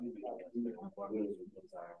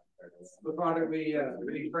But Father,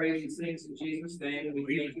 we pray these things in Jesus' name, and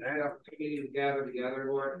we thank you for the opportunity to gather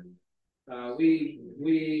together, Lord. We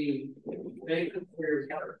thank you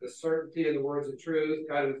for the certainty of the words of truth.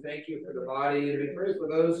 God, we thank you for the body, and we pray for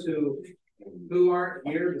those who aren't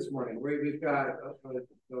here this morning. We've got a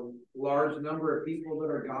large number of people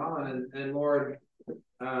that are gone, and Lord,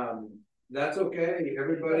 that's okay.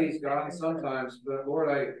 Everybody's gone sometimes, but Lord,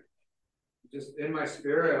 I just in my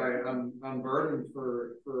spirit, I'm burdened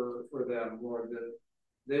for them, Lord, that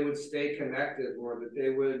they would stay connected, Lord, that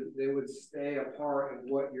they would stay a part of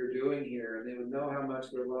what you're doing here, and they would know how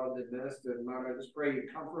much they're loved and missed. And Lord, I just pray you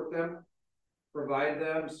comfort them, provide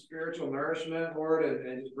them spiritual nourishment, Lord,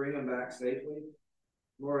 and just bring them back safely.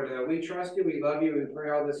 Lord, we trust you, we love you, and pray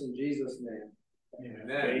all this in Jesus' name.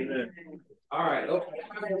 Amen. Amen. All right,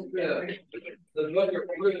 okay. The book of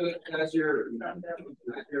Ruth, as you're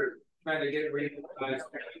trying to get ready.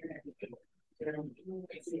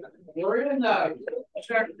 We're in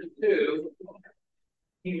chapter 2.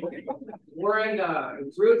 We're in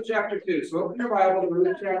Ruth chapter 2. So open your Bible to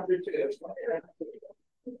Ruth chapter 2.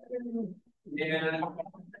 And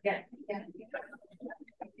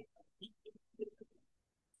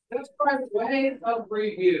let's try a way of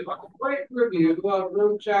review. A quick review of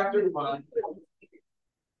Ruth chapter 1.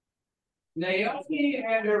 Naomi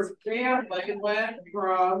and her family went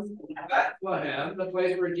from Bethlehem, the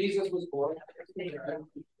place where Jesus was born.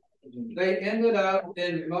 They ended up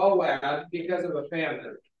in Moab because of a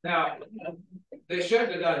famine. Now, they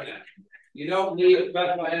shouldn't have done that. You don't leave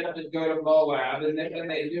Bethlehem and go to Moab, and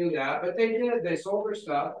they do that, but they did. They sold their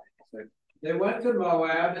stuff. They went to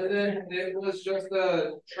Moab, and then it was just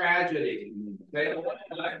a tragedy. They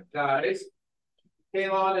guys,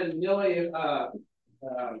 Kalon and Millie,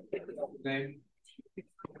 name.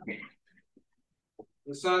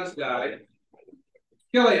 The sons died.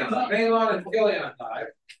 Kalon and Kilion died.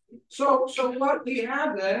 So what we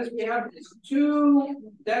have then is we have these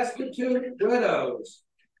two destitute widows,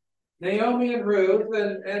 Naomi and Ruth,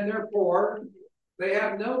 and they're poor. They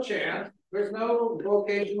have no chance. There's no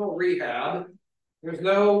vocational rehab. There's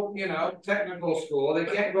no, technical school. They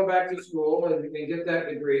can't go back to school and get that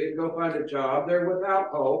degree and go find a job. They're without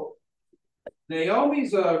hope.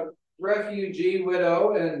 Naomi's a refugee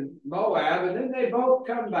widow in Moab, and then they both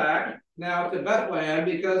come back now to Bethlehem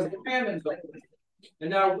because the famine's over.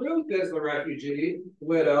 And now Ruth is the refugee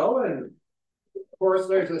widow, and of course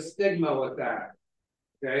there's a stigma with that.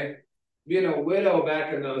 Okay? Being a widow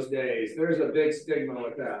back in those days, there's a big stigma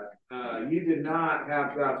with that. You did not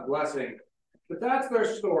have God's blessing. But that's their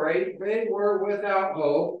story. They were without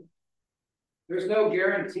hope. There's no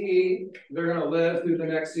guarantee they're going to live through the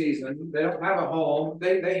next season. They don't have a home.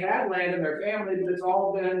 They had land in their family, but it's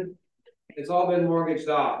all been mortgaged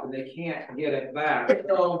off, and they can't get it back.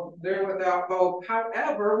 So they're without hope.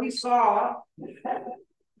 However, we saw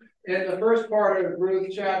in the first part of Ruth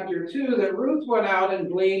chapter 2 that Ruth went out and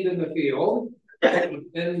gleaned in the field,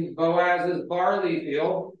 in Boaz's barley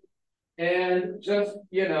field, and just,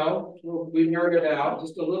 we nerded out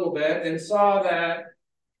just a little bit and saw that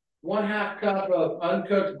 1/2 cup of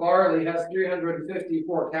uncooked barley has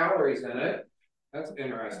 354 calories in it. That's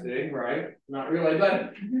interesting, right? Not really.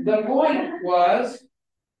 But the point was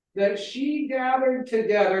that she gathered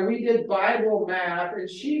together, we did Bible math, and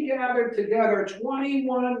she gathered together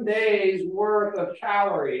 21 days worth of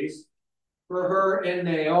calories for her and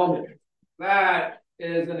Naomi. That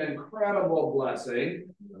is an incredible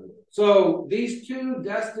blessing. So these two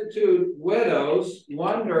destitute widows,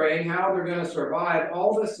 wondering how they're going to survive,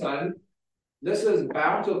 all of a sudden, this is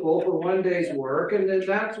bountiful for one day's work. And then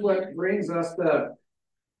that's what brings us to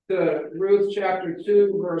Ruth chapter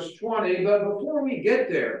 2, verse 20. But before we get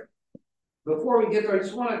there, I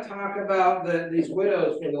just want to talk about these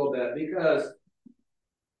widows for a little bit, because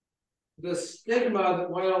the stigma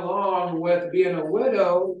that went along with being a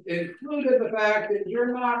widow included the fact that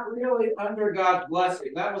you're not really under God's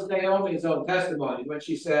blessing. That was Naomi's own testimony when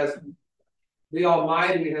she says, "The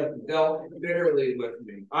Almighty has dealt bitterly with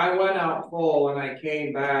me. I went out full and I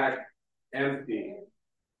came back empty."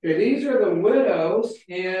 Okay, these are the widows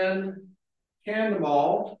in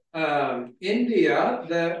Kandhamal, India,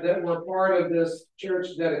 that were part of this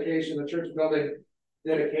church dedication, the church building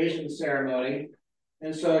dedication ceremony.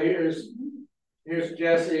 And so here's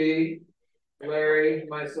Jesse, Larry,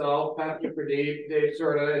 myself, Pastor Pradeep, Dave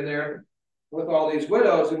Serta in there with all these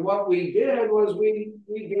widows. And what we did was we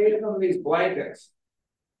gave them these blankets.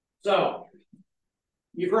 So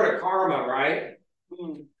you've heard of karma, right?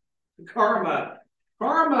 Karma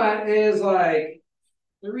is like,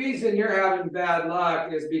 the reason you're having bad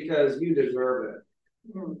luck is because you deserve it.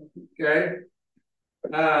 Okay?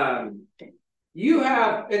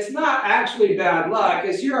 it's not actually bad luck,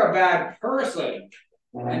 it's you're a bad person.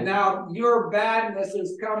 And now your badness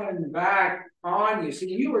is coming back on you. See,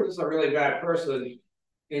 you were just a really bad person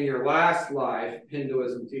in your last life,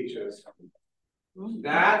 Hinduism teaches.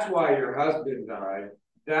 That's why your husband died.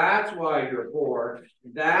 That's why you're poor.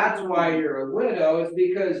 That's why you're a widow, is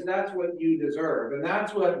because that's what you deserve. And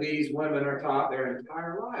that's what these women are taught their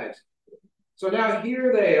entire lives. So now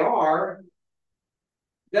here they are,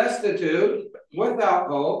 destitute, without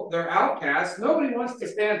hope. They're outcasts. Nobody wants to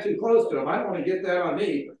stand too close to them. I don't want to get that on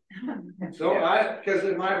me. So because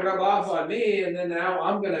it might rub off on me, and then now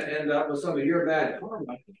I'm going to end up with some of your bad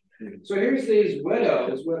karma. So here's these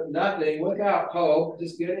widows with nothing, without hope,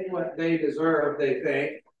 just getting what they deserve, they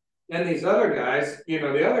think. And these other guys, the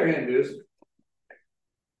other Hindus,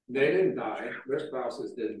 they didn't die. Their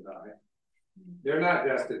spouses didn't die. They're not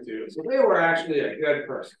destitute. So they were actually a good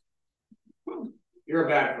person. You're a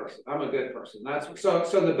bad person. I'm a good person. So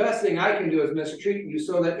the best thing I can do is mistreat you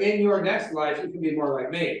so that in your next life, you can be more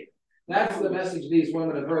like me. That's the message these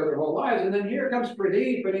women have heard their whole lives. And then here comes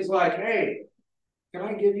Pradeep, and he's like, hey, can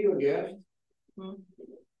I give you a gift?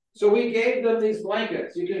 So we gave them these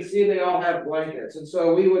blankets. You can see they all have blankets. And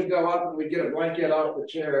so we would go up and we'd get a blanket off the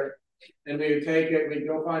chair, and we would take it, and we'd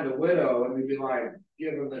go find a widow, and we'd be like,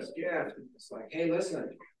 give them this gift. And it's like, hey,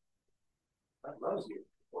 listen, God loves you.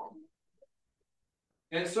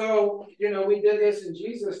 And so, we did this in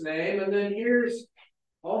Jesus' name. And then here's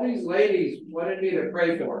all these ladies wanted me to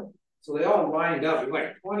pray for them. So they all lined up. There's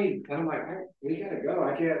like 20. And I'm like, hey, we got to go.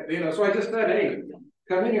 I can't, So I just said, hey,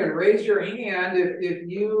 come in here and raise your hand if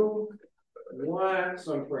you want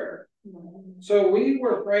some prayer. So we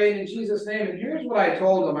were praying in Jesus' name. And here's what I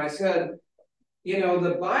told them. I said,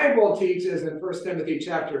 the Bible teaches in 1 Timothy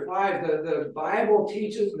chapter 5, the Bible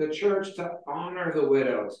teaches the church to honor the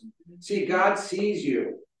widows. See, God sees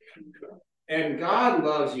you. And God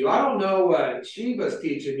loves you. I don't know what Shiva's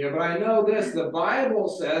teaching you, but I know this. The Bible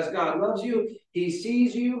says God loves you. He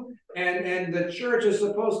sees you. And the church is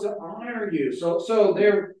supposed to honor you. So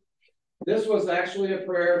this was actually a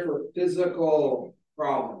prayer for physical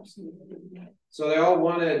problems. So they all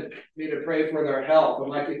wanted me to pray for their health. I'm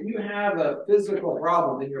like, if you have a physical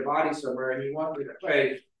problem in your body somewhere and you want me to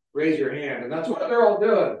pray, raise your hand. And that's what they're all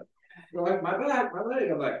doing. They're like, my back, my leg.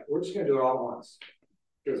 I'm like, we're just going to do it all at once.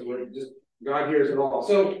 Because God hears it all.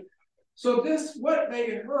 So this, what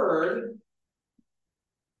they heard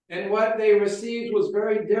and what they received was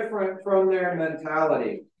very different from their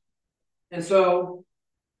mentality. And so,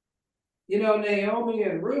 Naomi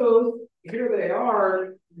and Ruth, here they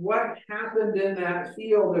are. What happened in that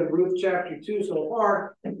field in Ruth chapter 2 so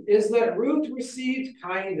far is that Ruth received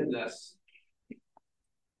kindness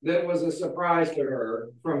that was a surprise to her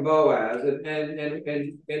from Boaz.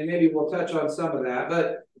 And maybe we'll touch on some of that.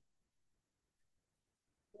 But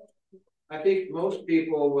I think most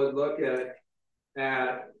people would look at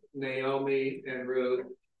Naomi and Ruth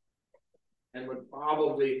and would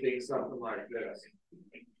probably think something like this.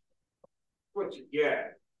 What you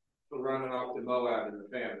get for running off to Moab in the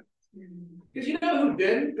famine. Because you know who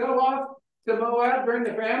didn't go off to Moab during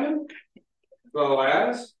the famine?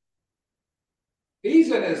 Boaz.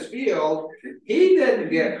 He's in his field. He didn't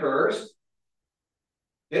get cursed.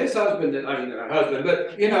 His husband didn't, not husband,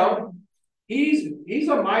 but he's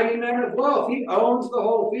a mighty man of wealth. He owns the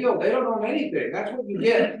whole field. They don't own anything. That's what you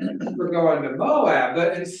get for going to Moab.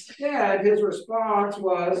 But instead, his response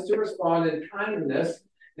was to respond in kindness.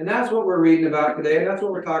 And that's what we're reading about today, and that's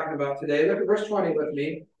what we're talking about today. Look at verse 20 with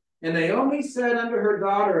me. And Naomi said unto her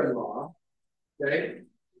daughter-in-law, okay,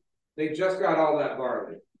 they just got all that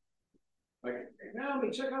barley. Like, hey,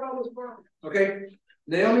 Naomi, check out all this barley. Okay,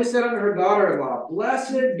 Naomi said unto her daughter-in-law,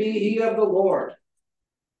 blessed be he of the Lord,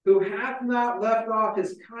 who hath not left off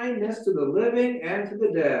his kindness to the living and to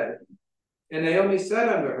the dead. And Naomi said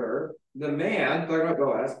unto her, the man, talking about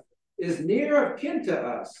Boaz, is near of kin to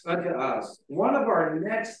us, unto us, one of our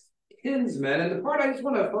next kinsmen. And the part I just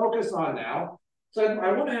want to focus on now, so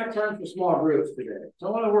I want to have time for small groups today. So I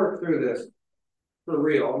want to work through this for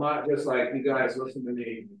real, not just like you guys listen to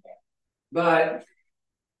me. But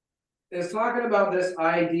it's talking about this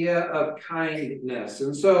idea of kindness.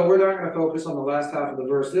 And so we're not going to focus on the last half of the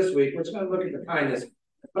verse this week. We're just going to look at the kindness.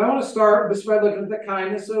 But I want to start just by looking at the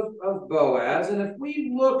kindness of Boaz. And if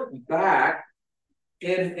we look back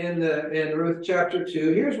in Ruth chapter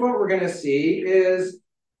 2, here's what we're going to see is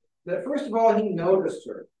that first of all, he noticed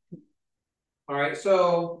her. All right,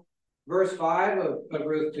 so verse 5 of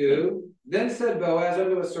Ruth 2, then said Boaz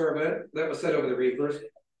unto a servant that was set over the reapers,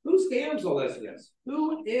 whose damsel is this?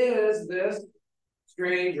 Who is this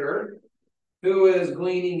stranger who is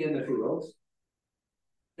gleaning in the fields?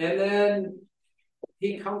 And then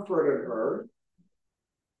he comforted her.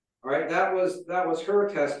 All right, that was her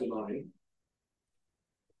testimony.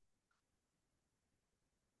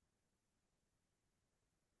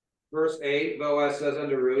 Verse 8, Boaz says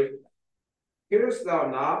unto Ruth, hearest thou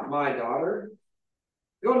not, my daughter?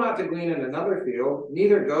 Go not to glean in another field,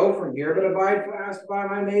 neither go from here, but abide fast by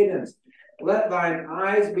my maidens. Let thine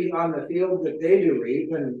eyes be on the field that they do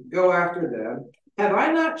reap, and go after them. Have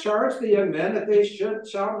I not charged the young men that they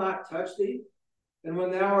shall not touch thee? And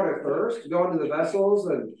when thou art athirst, go into the vessels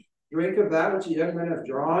and drink of that which the young men have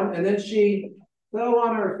drawn. And then she fell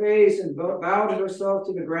on her face and bowed herself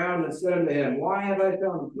to the ground and said unto him, why have I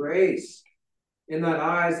found grace in thine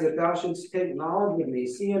eyes that thou shouldst take knowledge of me,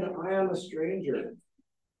 seeing I am a stranger?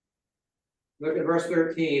 Look at verse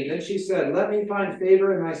 13. Then she said, let me find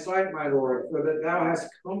favor in thy sight, my Lord, for that thou hast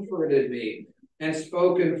comforted me and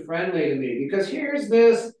spoken friendly to me. Because here's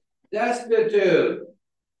this destitute,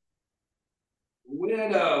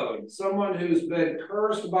 widowed, someone who's been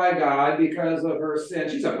cursed by God because of her sin.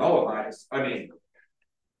 She's a Moabite. I mean,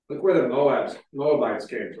 look where the Moabites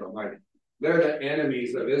came from. Like, they're the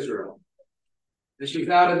enemies of Israel. And she's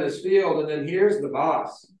out in this field, and then here's the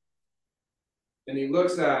boss. And he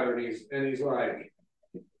looks at her and he's like,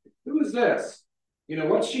 who is this? You know,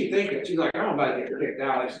 what's she thinking? She's like, I'm about to get kicked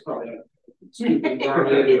out. She's probably like,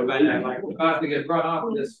 we're about to get run off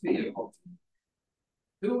this field.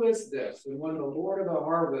 Who is this? And when the Lord of the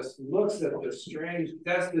harvest looks at the strange,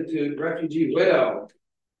 destitute, refugee widow,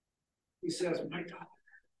 he says, my daughter.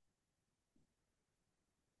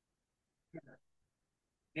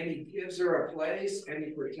 And he gives her a place, and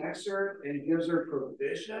he protects her, and he gives her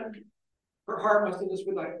provision. Her heart must have just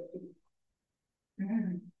been like,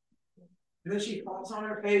 and then she falls on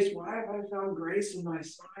her face. Why have I found grace in my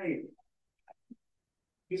sight?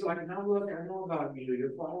 He's like, now look, I know about you.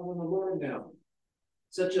 You're following the Lord now.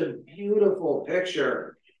 Such a beautiful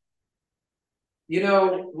picture. You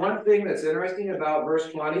know, one thing that's interesting about verse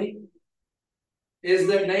 20 is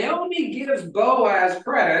that Naomi gives Boaz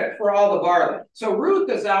credit for all the barley. So Ruth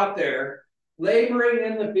is out there laboring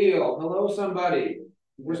in the field. Hello, somebody.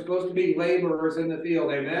 We're supposed to be laborers in the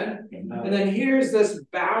field, amen? And then here's this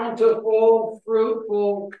bountiful,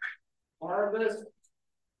 fruitful harvest.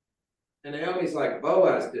 And Naomi's like,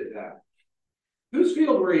 Boaz did that. Whose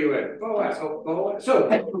field were you in? Boaz. Oh, Boaz. So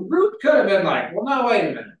Ruth could have been like, well, no, wait a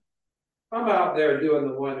minute. I'm out there doing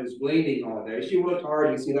the one who's gleaning all day. She worked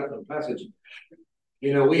hard. You see that in the passage.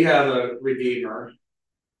 You know, we have a redeemer.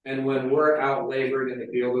 And when we're out laboring in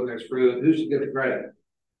the field and there's fruit, who should get the credit?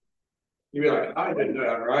 You'd be like, I did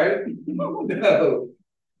that, right? No.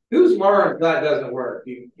 Who's smart if that doesn't work?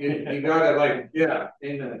 You gotta like, yeah,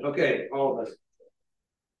 amen. Okay, all of us.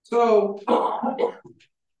 So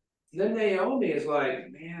then Naomi is like,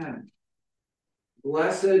 man,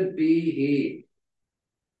 blessed be he.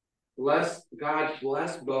 God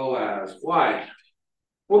bless Boaz. Why?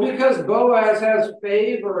 Well, because Boaz has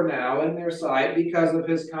favor now in their sight because of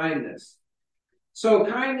his kindness. So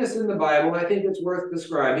kindness in the Bible, I think it's worth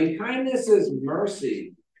describing. Kindness is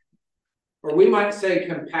mercy, or we might say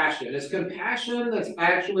compassion. It's compassion that's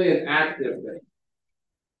actually an active thing.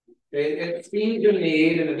 It sees your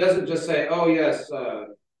need, and it doesn't just say, oh, yes,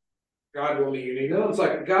 God will meet your need. No, it's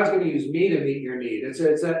like, God's going to use me to meet your need. It's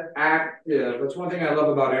an active. That's one thing I love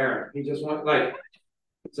about Aaron. He just wants, like,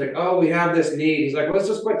 it's like, oh, we have this need. He's like, let's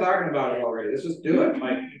just quit talking about it already. Let's just do it.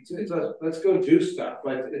 Like, let's go do stuff.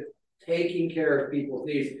 Like, it's taking care of people's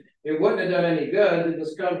needs. It wouldn't have done any good to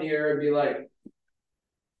just come here and be like,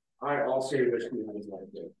 I also wish we had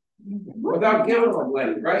like this. Without giving them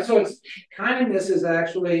money, right? So it's kindness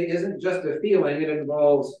isn't just a feeling. It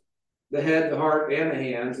involves the head, the heart, and the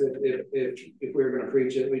hands. If we were going to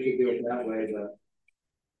preach it, we could do it that way. But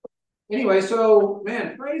anyway, so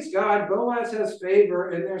man, praise God. Boaz has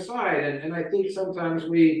favor in their side, and I think sometimes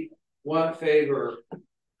we want favor.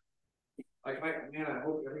 Like, man, I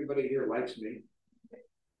hope everybody here likes me.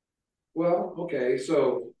 Well, okay,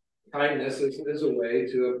 so kindness is a way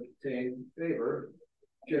to obtain favor.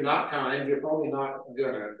 If you're not kind, you're probably not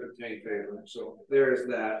going to obtain favor. So there's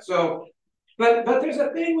that. So, but there's a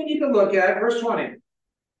thing we need to look at. Verse 20.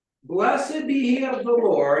 Blessed be he of the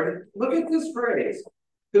Lord. Look at this phrase.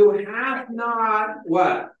 Who hath not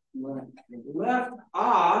what? Left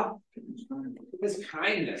off his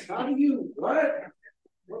kindness. How do you, what?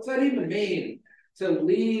 What's that even mean? To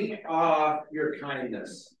leave off your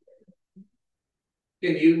kindness.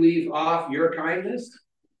 Can you leave off your kindness?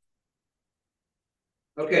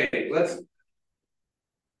 Okay,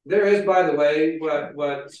 there is, by the way,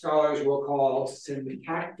 what scholars will call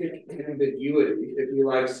syntactic ambiguity. If you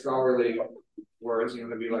like scholarly words, you're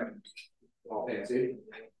going to be like all fancy.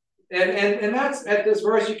 And that's at this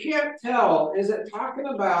verse, you can't tell, is it talking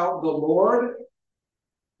about the Lord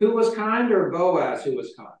who was kind or Boaz who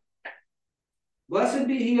was kind? Blessed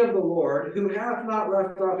be he of the Lord who hath not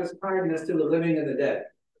left off his kindness to the living and the dead.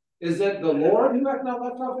 Is it the Lord who hath not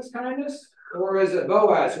left off his kindness? Or is it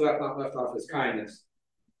Boaz who hath not left off his kindness?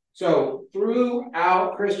 So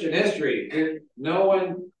throughout Christian history,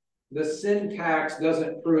 the syntax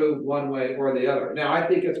doesn't prove one way or the other. Now, I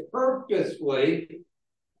think it's purposefully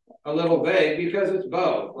a little vague because it's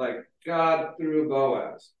both, like God through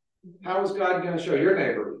Boaz. How is God going to show your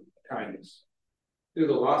neighbor kindness? Through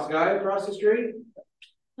the lost guy across the street?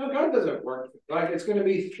 No, God doesn't work. Like, it's going to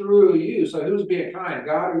be through you. So who's being kind,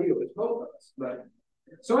 God or you? It's both of us. But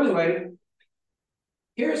so anyway,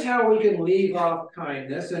 here's how we can leave off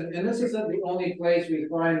kindness. And this isn't the only place we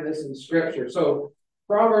find this in Scripture. So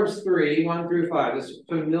Proverbs 3, 1 through 5, this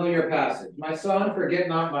familiar passage. My son, forget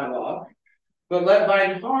not my law, but let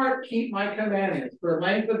thine heart keep my commandments. For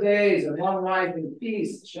length of days and long life and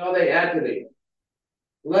peace shall they add to thee.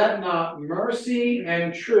 Let not mercy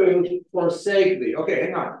and truth forsake thee. Okay,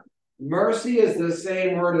 hang on. Mercy is the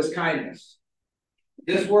same word as kindness.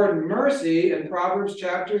 This word mercy in Proverbs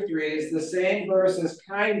chapter 3 is the same verse as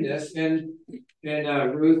kindness in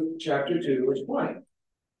Ruth chapter 2, verse 20.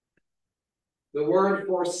 The word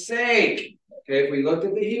forsake, okay, if we looked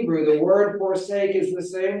at the Hebrew, the word forsake is the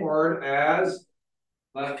same word as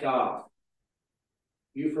left off.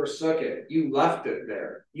 You forsook it. You left it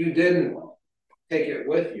there. You didn't take it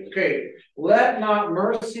with you. Okay, let not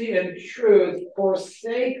mercy and truth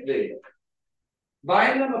forsake thee.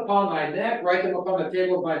 Bind them upon thy neck, write them upon the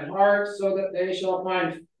table of thine heart, so that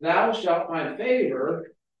thou shalt find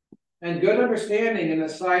favor and good understanding in the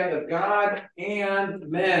sight of God and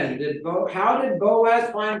men. How did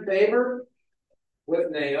Boaz find favor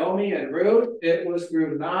with Naomi and Ruth? It was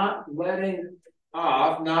through not letting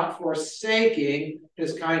off, not forsaking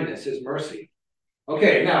his kindness, his mercy.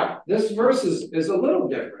 Okay, now, this verse is a little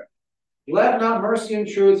different. Let not mercy and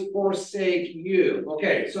truth forsake you.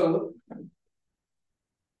 Okay, so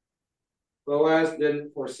Boaz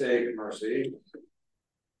didn't forsake mercy.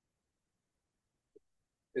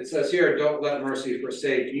 It says here, don't let mercy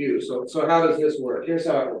forsake you. So how does this work? Here's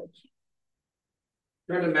how it works.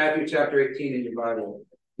 Turn to Matthew chapter 18 in your Bible.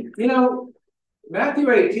 You know, Matthew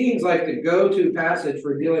 18 is like the go-to passage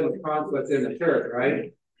for dealing with conflict in the church,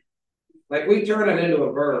 right? Like, we turn it into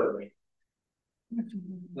a verb.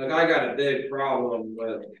 Like, I got a big problem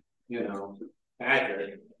with,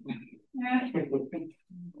 Patrick.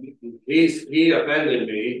 He offended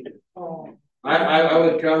me. I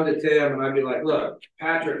would come to Tim and I'd be like, look,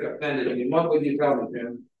 Patrick offended me. What would you tell me,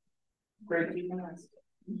 Tim? Great, be nice.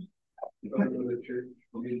 Go to the church.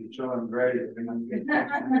 We need to show him grace.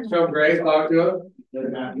 Show him grace, talk to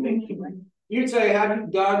him. You'd say, have you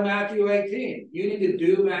done Matthew 18? You need to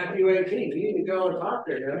do Matthew 18. You need to go and talk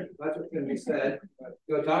to him. That's what's going to be said.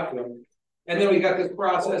 Go talk to him. And then we got this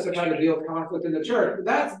process of how to deal with conflict in the church.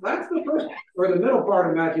 That's the first, or the middle part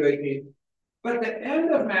of Matthew 18. But the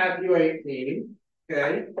end of Matthew 18,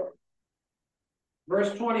 okay,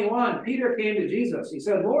 verse 21, Peter came to Jesus. He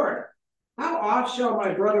said, Lord, how oft shall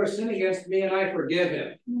my brother sin against me and I forgive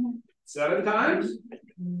him? 7 times?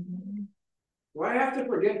 Do I have to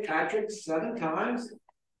forgive Patrick 7 times?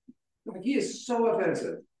 Like, he is so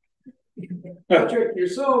offensive. Patrick, you're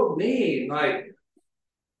so mean. Like,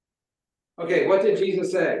 okay, what did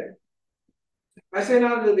Jesus say? I say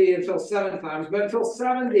not unto thee until 7 times, but until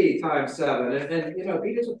 70 times 7. And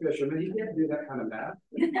Peter's a fisherman. He can't do that kind of math.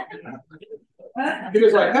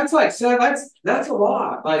 Peter's like, that's like 7. That's a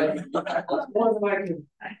lot. Like, that's more than I can.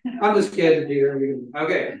 I'm just kidding, Peter.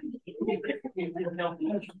 Okay.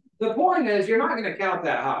 The point is, you're not going to count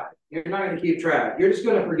that high. You're not going to keep track. You're just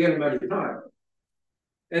going to forgive him every time.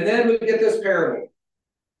 And then we get this parable.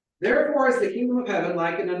 Therefore is the kingdom of heaven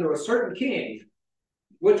likened unto a certain king,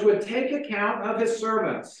 which would take account of his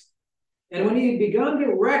servants. And when he had begun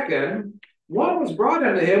to reckon, one was brought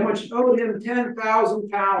unto him which owed him 10,000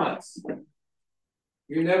 talents.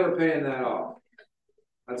 You're never paying that off.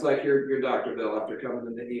 That's like your doctor bill after coming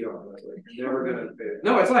in the ER. That's like, you're never going to pay it.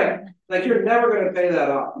 No, it's like you're never going to pay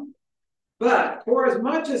that off. But for as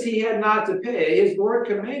much as he had not to pay, his Lord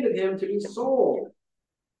commanded him to be sold,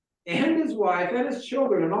 and his wife and his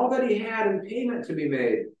children, and all that he had in payment to be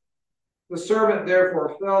made. The servant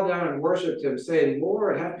therefore fell down and worshipped him, saying,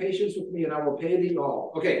 Lord, have patience with me, and I will pay thee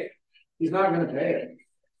all. Okay, he's not going to pay it.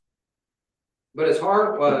 But his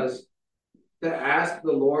heart was to ask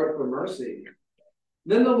the Lord for mercy.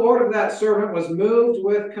 Then the Lord of that servant was moved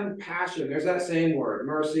with compassion. There's that same word,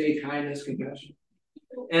 mercy, kindness, compassion.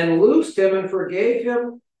 And loosed him and forgave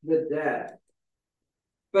him the debt.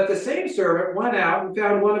 But the same servant went out and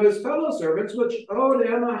found one of his fellow servants, which owed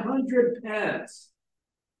him 100 pence.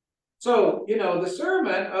 So, the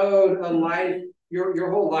servant owed a life,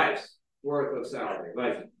 your whole life's worth of salary.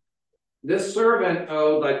 Like, this servant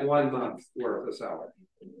owed like 1 month's worth of salary.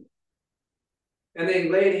 And they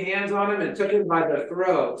laid hands on him and took him by the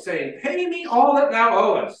throat, saying, "Pay me all that thou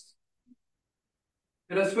owest."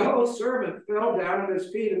 And his fellow servant fell down at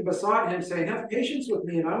his feet and besought him, saying, "Have patience with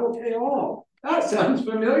me, and I will pay all." That sounds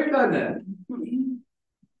familiar, doesn't it?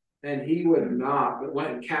 And he would not, but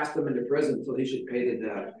went and cast him into prison till he should pay the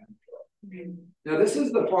debt. Now, this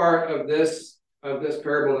is the part of this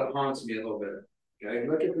parable that haunts me a little bit. Okay,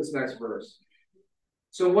 look at this next verse.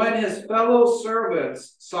 So when his fellow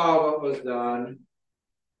servants saw what was done,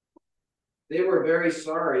 they were very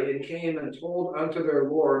sorry and came and told unto their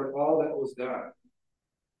Lord all that was done.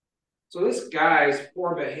 So this guy's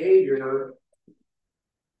poor behavior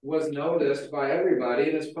was noticed by everybody,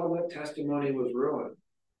 and his public testimony was ruined.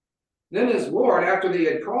 Then his Lord, after they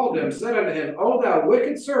had called him, said unto him, "O thou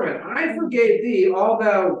wicked servant, I forgave thee all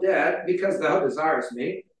thou debt, because thou desirest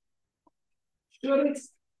me.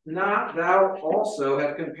 Shouldst not thou also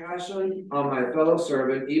have compassion on my fellow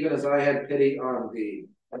servant, even as I had pity on thee?"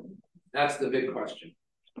 That's the big question.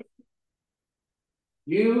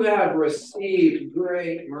 You have received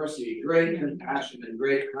great mercy, great compassion, and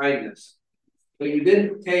great kindness. But you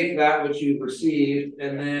didn't take that which you've received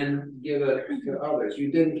and then give it to others.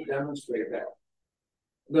 You didn't demonstrate that.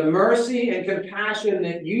 The mercy and compassion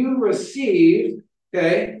that you received,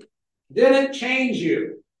 okay, didn't change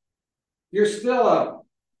you. You're still a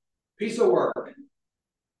piece of work,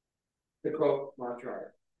 to quote Mark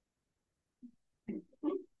Trotter.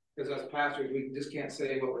 Because as pastors, we just can't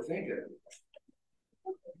say what we're thinking.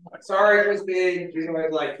 Sorry, Christine. She's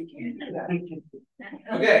always like, "You can't do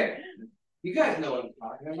that." Okay, you guys know what I'm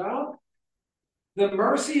talking about. The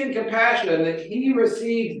mercy and compassion that he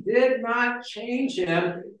received did not change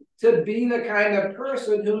him to be the kind of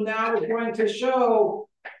person who now is going to show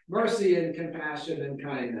mercy and compassion and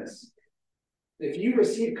kindness. If you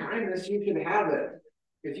receive kindness, you should have it.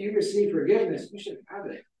 If you receive forgiveness, you should have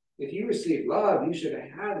it. If you receive love, you should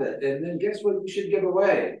have it. And then guess what you should give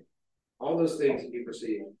away? All those things that you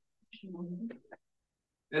receive.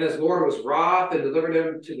 And his Lord was wroth and delivered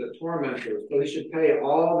him to the tormentors, but he should pay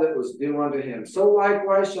all that was due unto him. So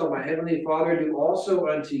likewise shall my heavenly Father do also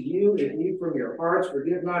unto you, if ye from your hearts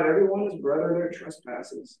forgive not everyone his brother their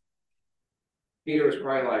trespasses. Peter was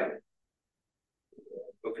probably like,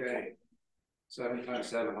 okay, 7 times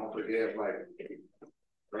 7, I'll forgive,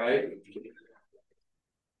 right?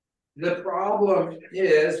 The problem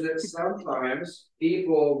is that sometimes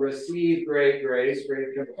people receive great grace,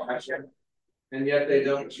 great compassion, and yet they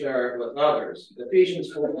don't share it with others.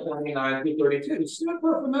 Ephesians 4:29-32.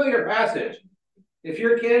 Super familiar passage. If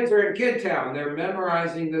your kids are in Kid Town, they're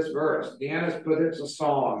memorizing this verse. Deanna's put it to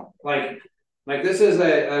song. Like this is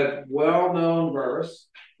a well-known verse.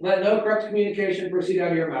 Let no corrupt communication proceed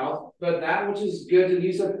out of your mouth, but that which is good to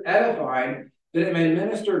use of edifying, that it may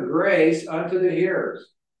minister grace unto the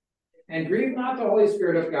hearers. And grieve not the Holy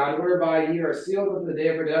Spirit of God, whereby ye are sealed with the day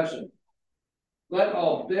of redemption. Let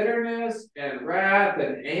all bitterness and wrath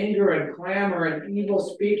and anger and clamor and evil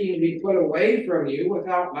speaking be put away from you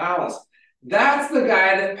without malice. That's the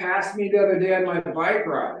guy that passed me the other day on my bike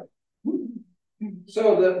ride.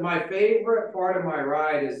 So my favorite part of my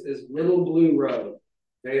ride is Little Blue Road.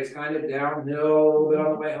 Okay, it's kind of downhill a little bit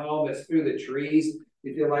on the way home. It's through the trees.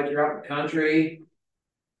 You feel like you're out in the country.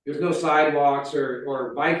 There's no sidewalks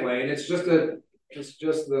or bike lane. It's just the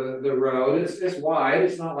road. It's wide.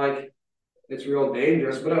 It's not like it's real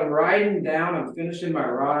dangerous. But I'm riding down. I'm finishing my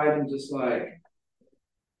ride. I'm just like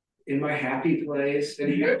in my happy place.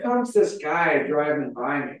 And here comes this guy driving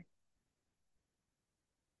by me.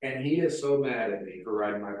 And he is so mad at me for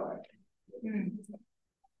riding my bike.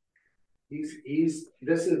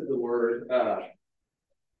 This is the word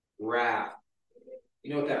wrath. You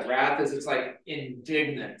know what that wrath is? It's like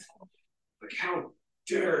indignant. Like, how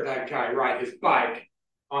dare that guy ride his bike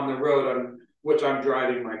on the road on which I'm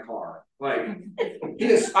driving my car? Like,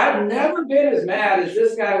 I've never been as mad as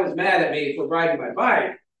this guy was mad at me for riding my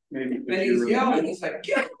bike. And he's yelling. He's like,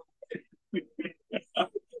 get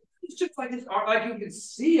It's just like you can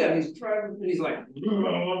see him. He's driving. And he's like,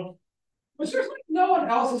 but there's like no one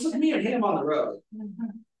else. It's just me and him on the road.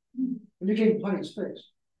 And you can't find his face.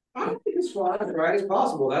 I don't think as far as right as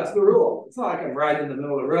possible. That's the rule. It's not like I'm riding in the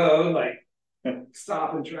middle of the road, like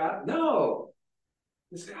stopping traffic. No.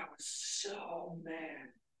 This guy was so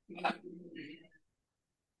mad.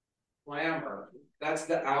 Clamor. That's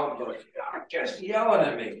the outburst. God, just yelling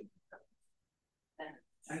at me.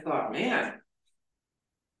 I thought, man,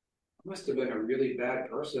 must have been a really bad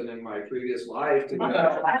person in my previous life to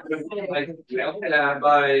get like yelled at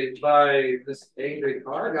by this angry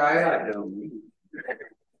car guy. I don't.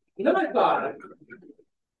 You know, I thought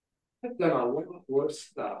I've done a lot worse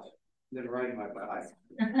stuff than riding my bike.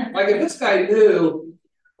 Like if this guy knew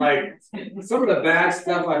like some of the bad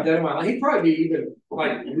stuff I've done in my life, he'd probably be even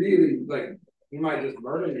like really like he might just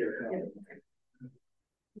murder me or something.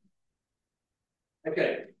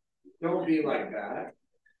 Okay, don't be like that.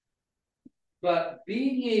 But be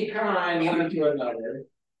ye kind one to another,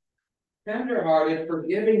 tenderhearted,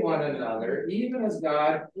 forgiving one another, even as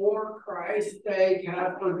God, for Christ's sake,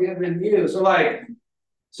 hath forgiven you. So like,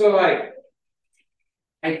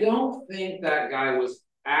 I don't think that guy was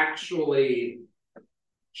actually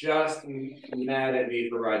just mad at me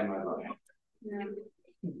for riding my bike. Yeah.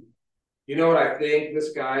 You know what I think?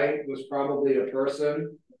 This guy was probably a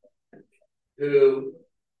person who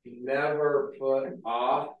never put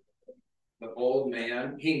off the old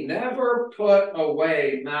man. He never put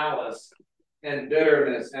away malice and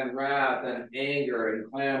bitterness and wrath and anger and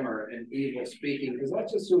clamor and evil speaking, because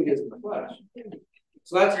that's just who he is in the flesh.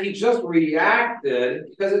 So he just reacted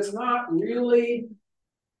because it's not really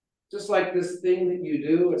just like this thing that you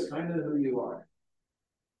do, it's kind of who you are.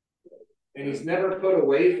 And he's never put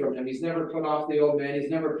away from him. He's never put off the old man. He's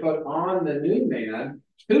never put on the new man.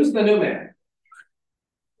 Who's the new man?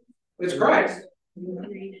 It's Christ.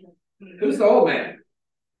 Who's the old man?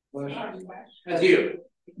 That's you.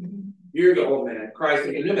 You're the old man. Christ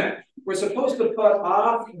is the new man. We're supposed to put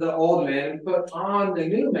off the old man and put on the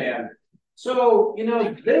new man. So, you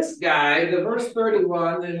know, this guy, the verse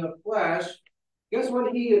 31 in the flesh, guess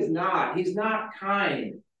what he is not? He's not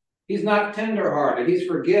kind. He's not tenderhearted. He's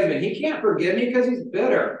forgiving. He can't forgive me because he's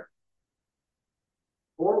bitter.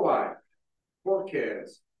 Poor wife. Poor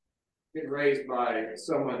kids. Get raised by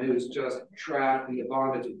someone who's just trapped in the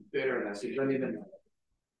bondage of bitterness. He doesn't even know.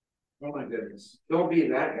 Oh my goodness. Don't be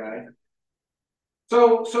that guy.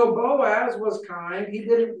 So Boaz was kind. He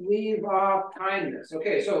didn't leave off kindness.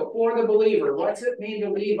 Okay, so for the believer, what's it mean to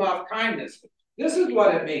leave off kindness? This is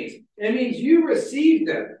what it means. It means you received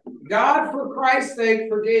it. God, for Christ's sake,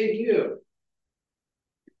 forgave you.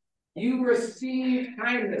 You received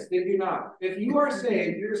kindness, did you not? If you are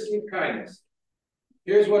saved, you receive kindness.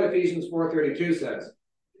 Here's what Ephesians 4:32 says.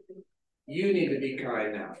 You need to be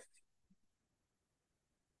kind now.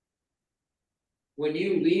 When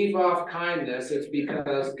you leave off kindness, it's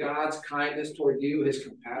because God's kindness toward you, his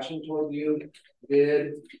compassion toward you,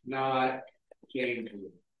 did not change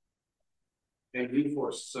you. And you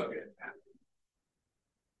forsook it.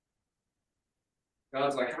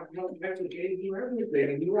 God's like, how come I forgave you everything?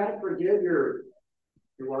 And you won't forgive your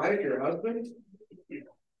wife, your husband?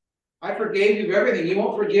 I forgave you everything. You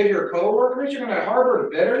won't forgive your coworkers? You're going to harbor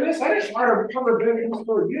bitterness? I didn't harbor bitterness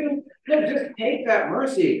toward you. No, just take that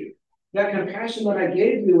mercy, that compassion that I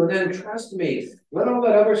gave you, and then trust me. Let all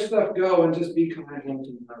that other stuff go and just be kind one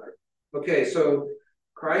to another. Okay, so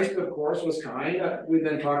Christ, of course, was kind. We've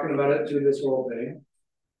been talking about it through this whole thing.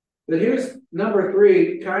 But here's number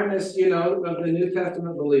 3, kindness, you know, of the New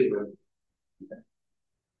Testament believer.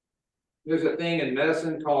 There's a thing in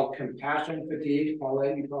medicine called compassion fatigue.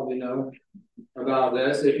 Paulette, you probably know about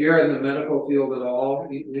this. If you're in the medical field at all,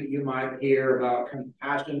 you might hear about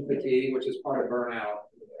compassion fatigue, which is part of burnout.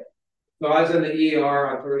 So I was in the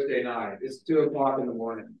ER on Thursday night. It's 2 o'clock in the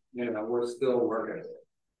morning. You know, we're still working.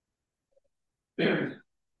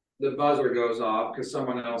 The buzzer goes off because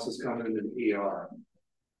someone else is coming into the ER.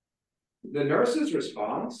 The nurse's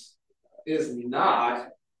response is not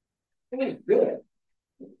good.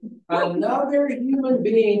 Another human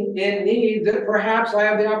being in need that perhaps I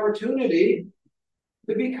have the opportunity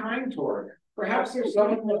to be kind toward. Perhaps there's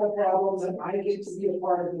someone with a problem that I get to be a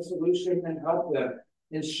part of the solution and help them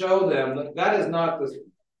and show them that that is not the.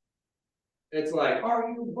 It's like, are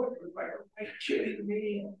you kidding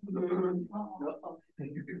me?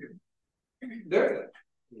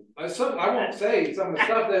 I won't say some of the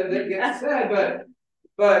stuff that gets said,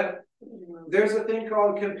 but there's a thing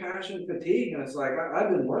called compassion fatigue, and it's like I've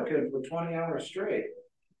been working for 20 hours straight,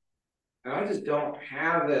 and I just don't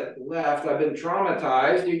have it left. I've been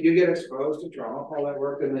traumatized. You get exposed to trauma. Paulette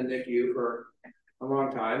worked in the NICU for a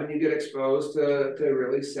long time, and you get exposed to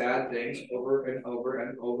really sad things over and over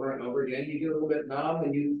and over and over again. You get a little bit numb,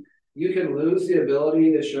 and you can lose the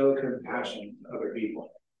ability to show compassion to other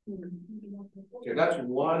people. Okay, that's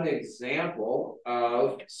one example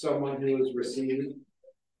of someone who has received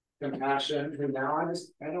compassion, and now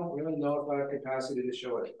I don't really know if I have capacity to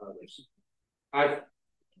show it to others.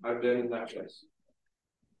 I've been in that place.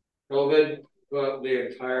 COVID, well,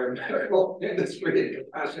 the entire medical industry and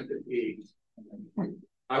compassion fatigue.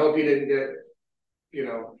 I hope you didn't get,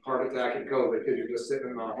 heart attack and COVID because you're just sitting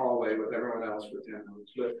in the hallway with everyone else for 10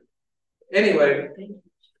 minutes. But anyway,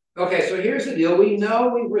 okay, so here's the deal. We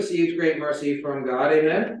know we've received great mercy from God,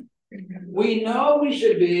 amen? We know we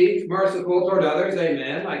should be merciful toward others,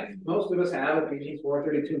 amen? Like most of us have Ephesians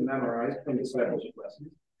 4:32 memorized from discipleship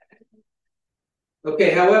lessons.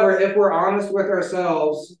 Okay, however, if we're honest with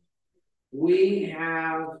ourselves, we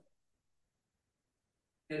have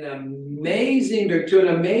to an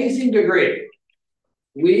amazing degree,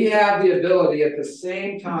 we have the ability at the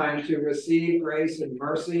same time to receive grace and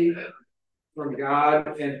mercy from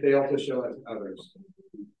God and fail to show it to others.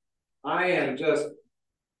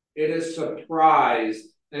 It is surprising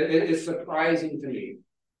to me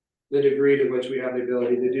the degree to which we have the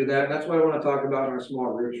ability to do that. That's what I want to talk about in our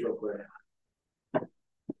small groups real quick.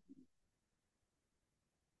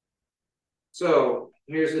 So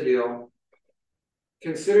here's the deal.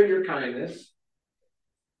 Consider your kindness.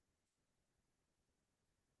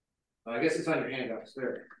 I guess it's on your handouts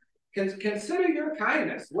there. Consider your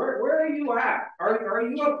kindness. Where are you at? Are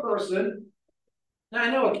you a person? Now, I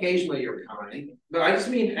know occasionally you're kind, but I just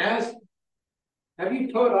mean have you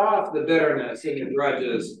put off the bitterness and the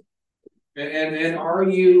grudges? And are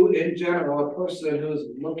you, in general, a person who's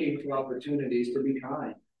looking for opportunities to be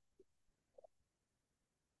kind?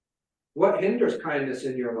 What hinders kindness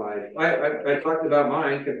in your life? I talked about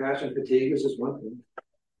mine. Compassion fatigue is just one thing.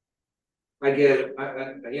 I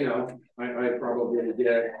probably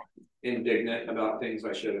get indignant about things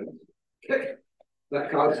I shouldn't.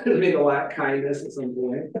 That causes me to lack kindness at some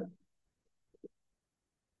point.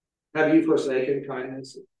 Have you forsaken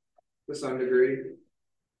kindness to some degree?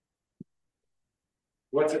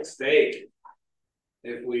 What's at stake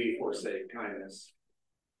if we forsake kindness?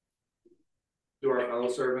 Do our fellow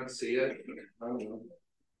servants see it? I don't know.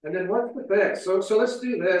 And then what's the fix? So let's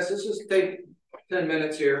do this. Let's just take 10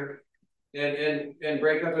 minutes here and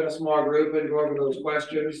break up in a small group and go over those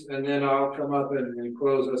questions. And then I'll come up and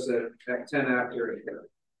close us at 10 after.